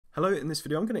Hello, in this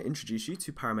video I'm going to introduce you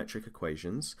to parametric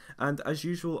equations, and as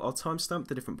usual I'll timestamp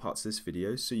the different parts of this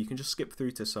video so you can just skip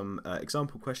through to some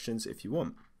example questions if you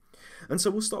want. And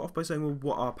so we'll start off by saying, well,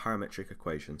 what are parametric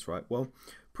equations, right? Well,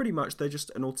 pretty much they're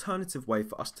just an alternative way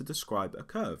for us to describe a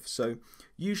curve. So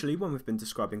usually when we've been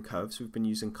describing curves, we've been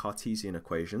using Cartesian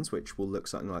equations, which will look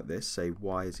something like this, say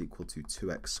y is equal to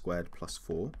 2x squared plus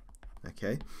 4,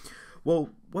 okay?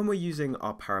 Well, when we're using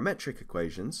our parametric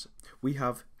equations, we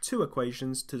have two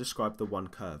equations to describe the one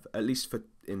curve, at least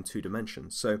in two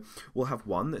dimensions. So we'll have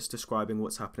one that's describing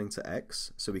what's happening to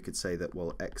x, so we could say that,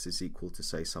 well, x is equal to,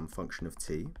 say, some function of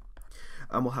t.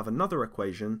 And we'll have another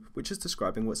equation which is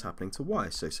describing what's happening to y,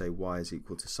 so say y is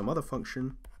equal to some other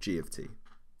function, g of t.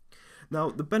 Now,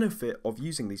 the benefit of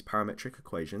using these parametric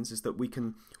equations is that we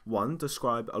can, one,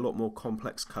 describe a lot more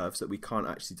complex curves that we can't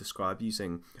actually describe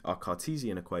using our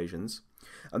Cartesian equations.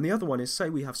 And the other one is, say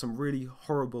we have some really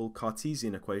horrible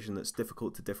Cartesian equation that's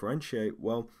difficult to differentiate.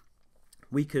 Well,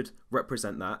 we could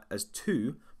represent that as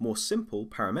two more simple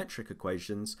parametric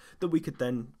equations that we could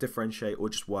then differentiate or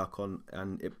just work on,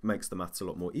 and it makes the maths a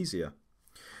lot more easier.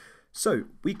 So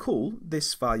we call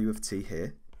this value of t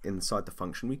here inside the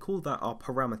function, we call that our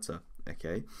parameter.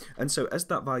 Okay, and so as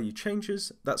that value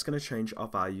changes, that's going to change our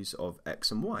values of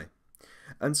x and y.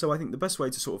 And so I think the best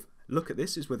way to sort of look at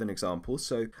this is with an example.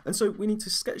 So we need to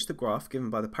sketch the graph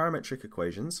given by the parametric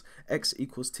equations x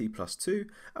equals t plus 2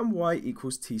 and y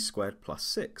equals t squared plus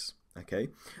 6. Okay,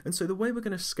 and so the way we're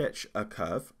going to sketch a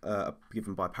curve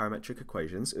given by parametric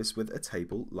equations is with a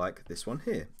table like this one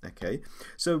here. Okay,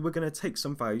 so we're going to take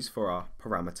some values for our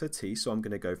parameter t. So I'm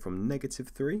going to go from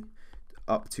 -3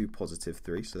 up to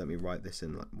 +3, so let me write this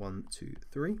in like 1, 2,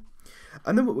 3.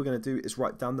 And then what we're going to do is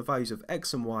write down the values of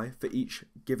x and y for each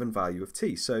given value of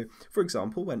t. So for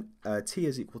example, when t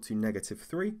is equal to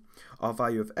 -3, our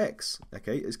value of x,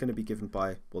 okay, is going to be given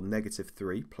by, well,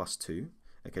 -3 plus 2.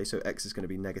 Okay, so x is going to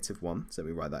be -1, so let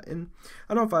me write that in.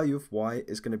 And our value of y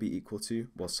is going to be equal to,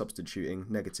 well, substituting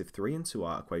 -3 into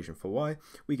our equation for y,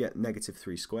 we get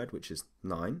 -3 squared, which is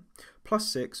 9, plus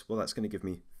 6, well, that's going to give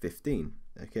me 15.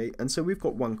 Okay, and so we've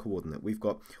got one coordinate. We've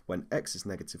got when x is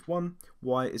 -1,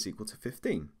 y is equal to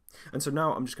 15. And so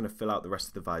now I'm just going to fill out the rest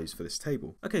of the values for this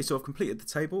table. Okay, so I've completed the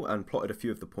table and plotted a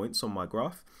few of the points on my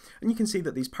graph, and you can see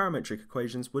that these parametric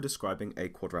equations were describing a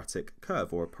quadratic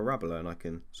curve or a parabola, and I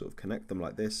can sort of connect them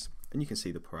like this, and you can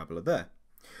see the parabola there.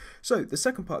 So the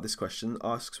second part of this question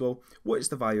asks, well, what is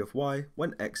the value of y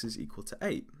when x is equal to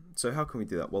 8? So how can we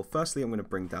do that? Well, firstly, I'm going to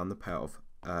bring down the pair of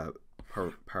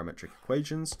parametric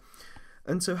equations.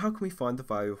 And so how can we find the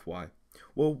value of y?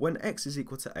 Well, when x is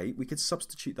equal to 8, we could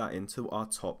substitute that into our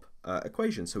top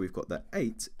equation. So we've got that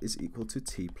 8 is equal to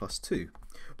t plus 2,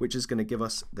 which is going to give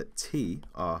us that t,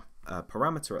 our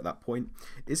parameter at that point,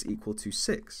 is equal to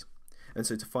 6. And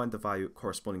so to find the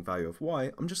corresponding value of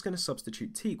y, I'm just going to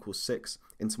substitute t equals 6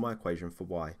 into my equation for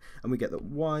y. And we get that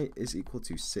y is equal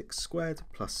to 6 squared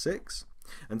plus 6.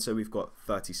 And so we've got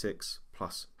 36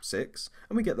 plus 6,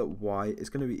 and we get that y is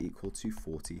going to be equal to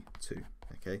 42.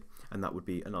 Okay, and that would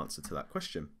be an answer to that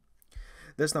question.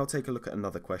 Let's now take a look at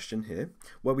another question here,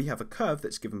 where we have a curve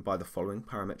that's given by the following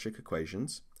parametric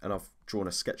equations, and I've drawn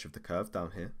a sketch of the curve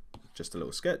down here, just a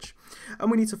little sketch,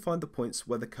 and we need to find the points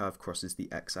where the curve crosses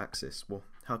the x-axis. Well,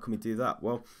 how can we do that?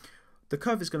 Well, the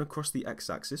curve is going to cross the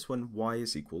x-axis when y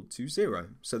is equal to 0.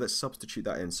 So let's substitute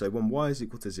that in. So when y is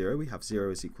equal to 0, we have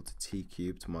 0 is equal to t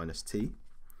cubed minus t.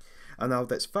 And now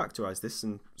let's factorize this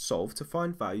and solve to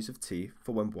find values of t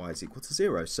for when y is equal to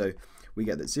 0. So we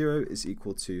get that 0 is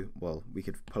equal to, well, we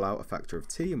could pull out a factor of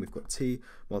t, and we've got t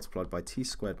multiplied by t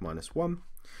squared minus 1.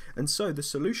 And so the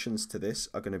solutions to this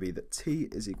are going to be that t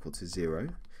is equal to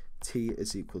 0, t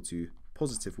is equal to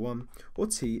 +1, or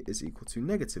t is equal to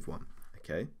 -1.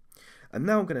 Okay. And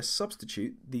now I'm going to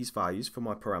substitute these values for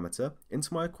my parameter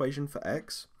into my equation for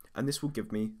x, and this will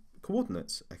give me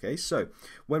coordinates. Okay, so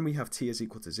when we have t is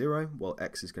equal to 0, well,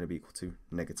 x is going to be equal to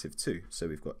 -2. So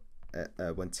we've got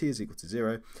when t is equal to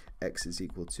 0, x is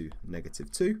equal to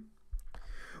 -2.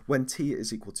 When t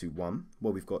is equal to 1,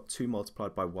 well, we've got 2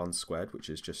 multiplied by 1 squared, which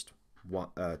is just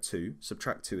 2.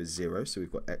 Subtract 2 is 0, so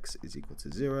we've got x is equal to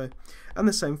 0. And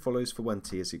the same follows for when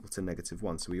t is equal to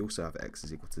 -1, so we also have x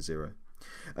is equal to 0.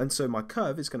 And so my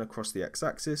curve is going to cross the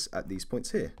x-axis at these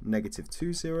points here,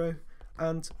 -2, 0,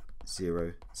 and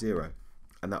 0, 0.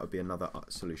 And that would be another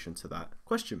solution to that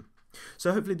question.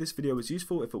 So hopefully this video was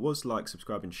useful. If it was, like,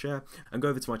 subscribe and share, and go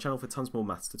over to my channel for tons more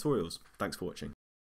maths tutorials. Thanks for watching.